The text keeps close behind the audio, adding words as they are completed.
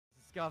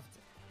scuffed.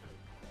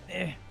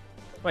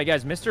 Wait,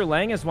 guys, Mr.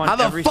 Lang has won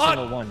every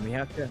single one. We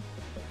have to.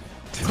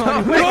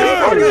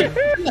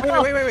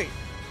 Wait.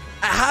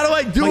 How do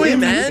I do it,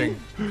 man?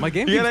 My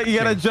game. You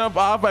gotta jump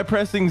off by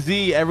pressing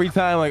Z every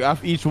time, like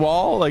off each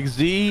wall, like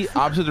Z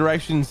opposite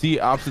direction, Z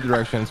opposite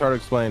direction. It's hard to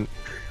explain.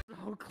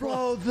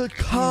 Bro, the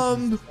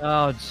come.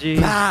 Oh,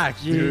 jeez.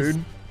 Back,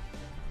 dude.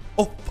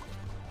 Oh.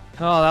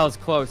 Oh, that was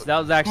close. That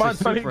was actually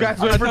super. Guys,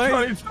 wait for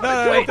Tony.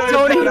 Wait,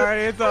 Tony.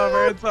 It's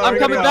over. I'm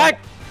coming back.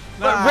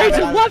 Ray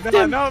just left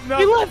him.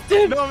 He left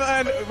him. No,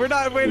 man, we're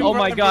not waiting. Oh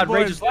my God,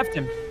 Ray just left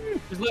him.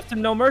 Just left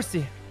him no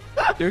mercy.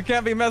 You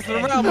can't be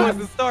messing around, boys.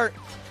 To start.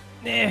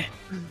 Yeah,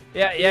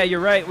 you're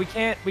right. We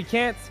can't.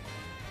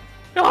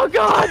 Oh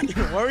God.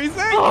 What were you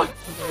saying? Oh.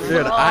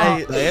 Dude,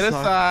 lay it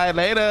aside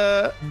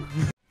later.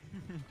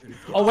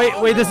 Oh wait,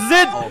 this is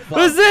it.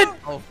 This is it.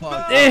 Oh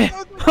fuck.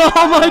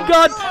 Oh my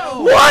God.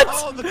 What?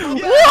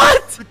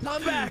 What?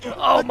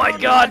 Oh my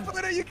God.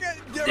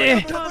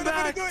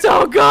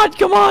 Oh God,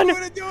 come on.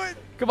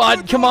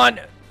 Come on.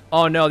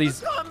 Oh no,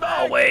 these.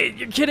 Oh wait,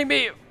 you're kidding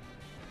me.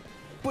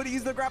 But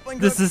use the grappling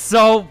hook. This is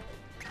so.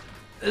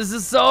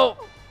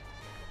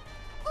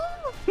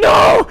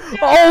 No!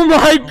 Oh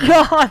my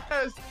God!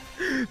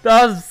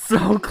 That was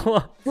so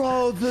close.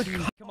 Bro,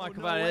 Come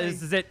on.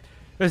 This is it.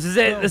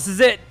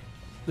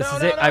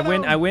 I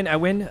win.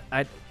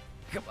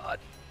 Come on.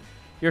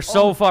 You're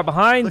so far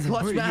behind. the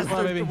clutch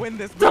master. Win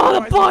this.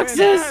 No, the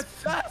boxes.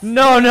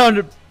 No.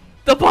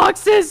 The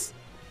boxes.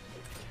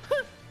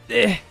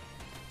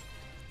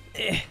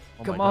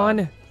 Come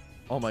on.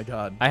 Oh my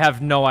God. I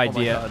have no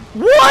idea. God.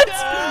 What?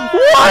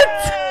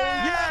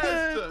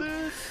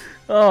 Yes!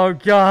 Oh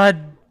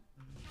God.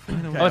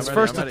 Okay, Oh, it's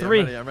first to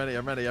 3. I'm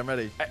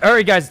ready.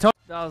 Hurry, guys. That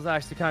was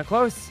actually kind of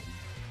close.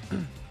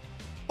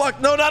 Fuck,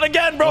 no, not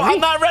again, bro. I'm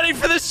not ready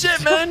for this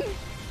shit, man.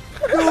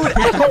 Dude,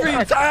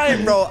 every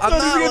time, bro. I'm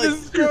not like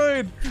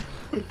destroyed.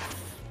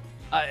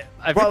 I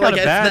bro, feel like kind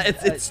of bad.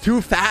 it's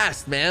too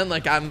fast, man.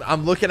 Like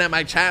I'm looking at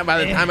my chat.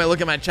 By the time I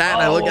look at my chat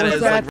and I look at it,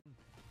 it's like,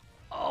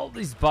 oh,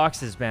 these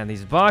boxes, man.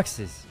 These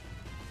boxes.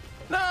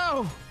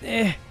 No.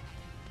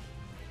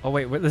 Oh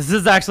wait, this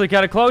is actually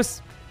kind of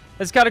close.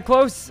 It's kind of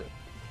close.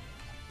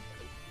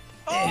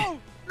 Oh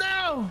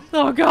no.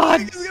 Oh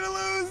God. He's gonna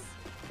lose.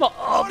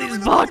 Oh, these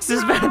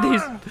boxes,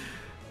 man.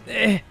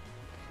 These.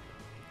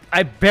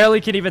 I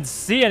barely can even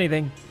see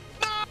anything.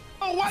 No.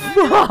 Why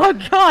Oh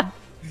God.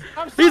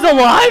 He's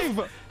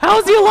alive.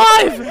 How's he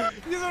alive?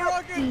 He's a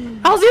rocket.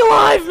 How's he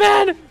alive,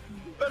 man?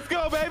 Let's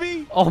go,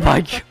 baby. Oh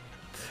my God.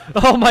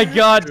 Oh my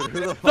God.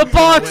 The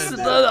box.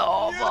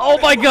 Oh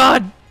my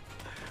God.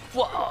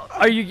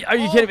 Are you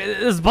kidding me?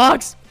 This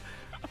box.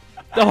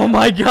 Oh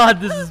my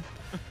God. This is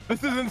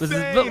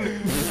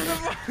insane.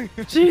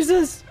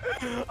 Jesus.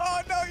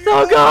 Oh no.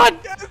 Oh God.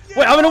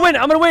 Wait, I'm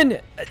gonna win.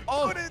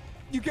 Oh,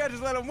 you can't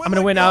just let him win. I'm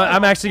gonna win.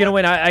 I'm actually gonna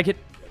win. I could.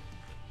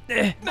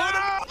 No.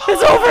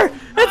 It's over.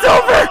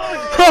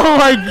 Oh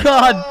my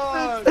God.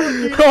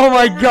 Oh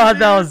my God.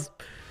 That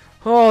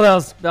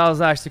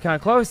was actually kind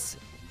of close.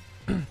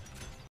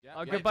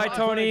 Oh, goodbye,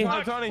 Tony.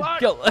 Tony,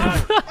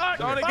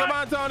 come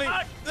on, Tony.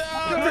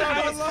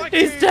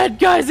 He's dead,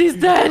 guys. He's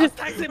dead.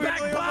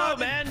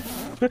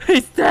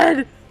 He's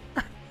dead.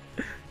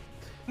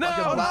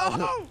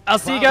 No. I'll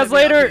see you guys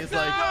later.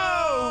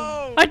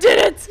 No. I did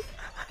it.